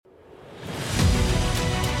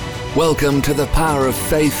Welcome to the Power of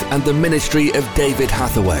Faith and the ministry of David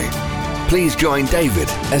Hathaway. Please join David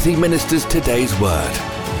as he ministers today's word.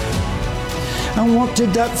 And what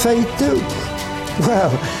did that faith do?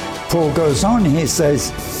 Well, Paul goes on, he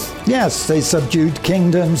says, yes, they subdued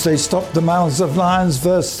kingdoms, they stopped the mouths of lions,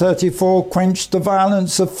 verse 34, quenched the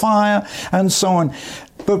violence of fire, and so on.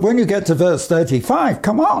 But when you get to verse 35,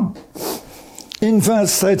 come on. In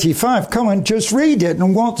verse 35, come on, just read it.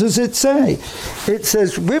 And what does it say? It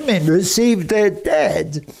says, women received their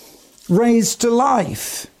dead raised to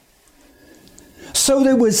life. So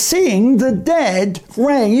they were seeing the dead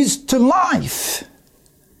raised to life.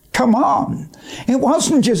 Come on. It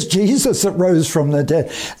wasn't just Jesus that rose from the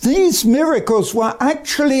dead. These miracles were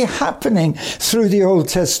actually happening through the Old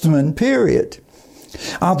Testament period.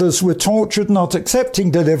 Others were tortured, not accepting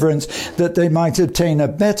deliverance, that they might obtain a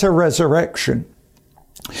better resurrection.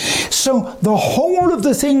 So the whole of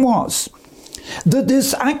the thing was that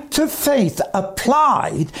this act of faith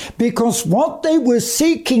applied because what they were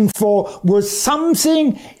seeking for was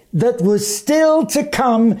something that was still to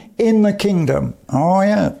come in the kingdom. Oh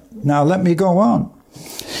yeah. Now let me go on.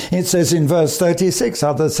 It says in verse 36,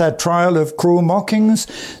 others had trial of cruel mockings,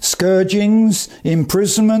 scourgings,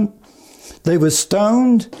 imprisonment. They were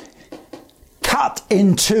stoned, cut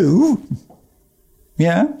in two,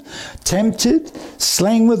 tempted,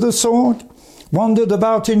 slain with the sword, wandered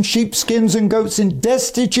about in sheepskins and goats, and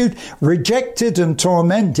destitute, rejected and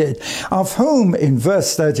tormented, of whom, in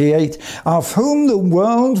verse 38, of whom the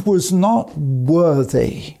world was not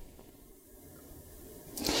worthy.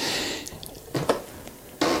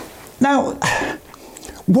 Now,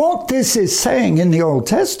 what this is saying in the Old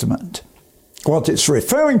Testament, what it's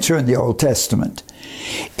referring to in the Old Testament,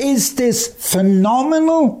 is this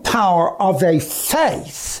phenomenal power of a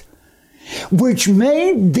faith which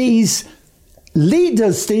made these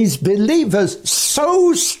leaders, these believers,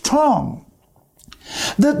 so strong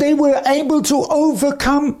that they were able to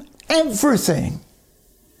overcome everything,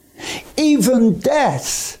 even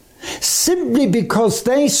death, simply because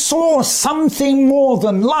they saw something more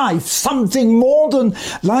than life, something more than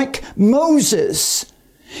like Moses.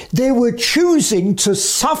 They were choosing to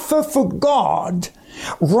suffer for God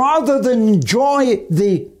rather than enjoy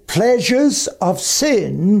the pleasures of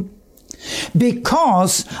sin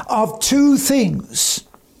because of two things.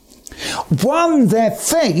 One, their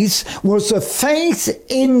faith was a faith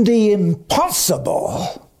in the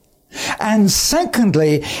impossible. And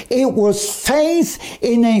secondly, it was faith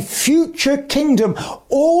in a future kingdom.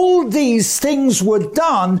 All these things were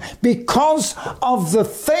done because of the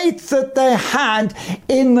faith that they had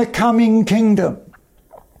in the coming kingdom.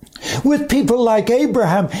 With people like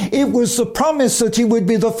Abraham, it was the promise that he would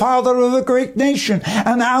be the father of a great nation,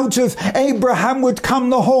 and out of Abraham would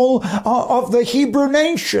come the whole of the Hebrew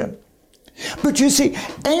nation. But you see,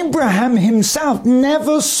 Abraham himself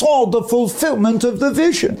never saw the fulfillment of the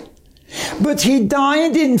vision. But he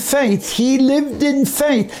died in faith. He lived in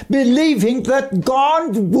faith, believing that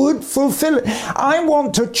God would fulfill it. I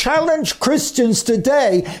want to challenge Christians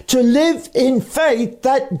today to live in faith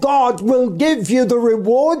that God will give you the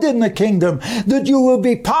reward in the kingdom, that you will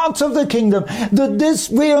be part of the kingdom,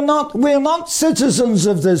 that we're not citizens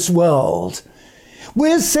of this world.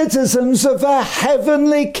 We're citizens of a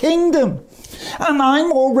heavenly kingdom. And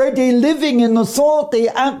I'm already living in the thought, the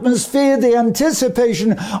atmosphere, the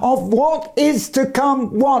anticipation of what is to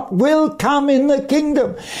come, what will come in the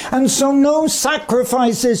kingdom. And so no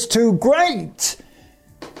sacrifice is too great.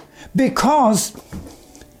 Because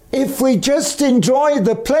if we just enjoy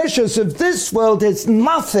the pleasures of this world, it's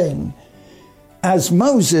nothing, as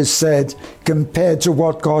Moses said, compared to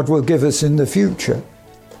what God will give us in the future.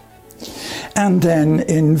 And then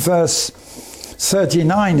in verse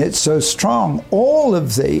 39, it's so strong. All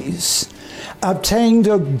of these obtained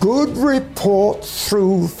a good report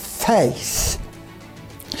through faith.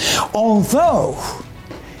 Although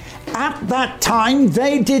at that time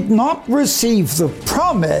they did not receive the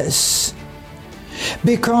promise,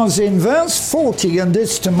 because in verse 40, and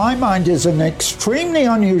this to my mind is an extremely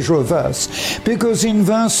unusual verse, because in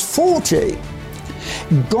verse 40,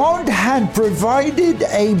 God had provided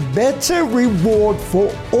a better reward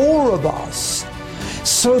for all of us,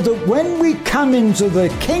 so that when we come into the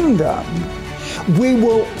kingdom, we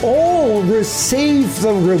will all receive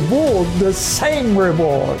the reward, the same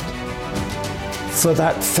reward, for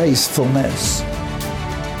that faithfulness.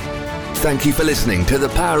 Thank you for listening to The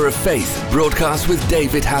Power of Faith, broadcast with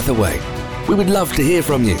David Hathaway. We would love to hear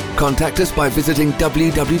from you. Contact us by visiting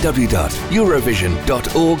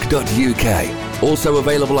www.eurovision.org.uk. Also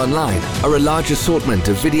available online are a large assortment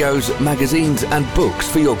of videos, magazines and books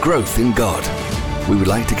for your growth in God. We would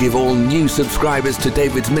like to give all new subscribers to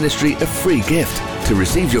David's ministry a free gift. To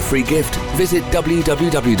receive your free gift, visit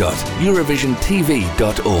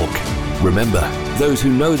www.eurovisiontv.org. Remember, those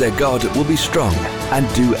who know their God will be strong and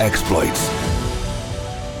do exploits.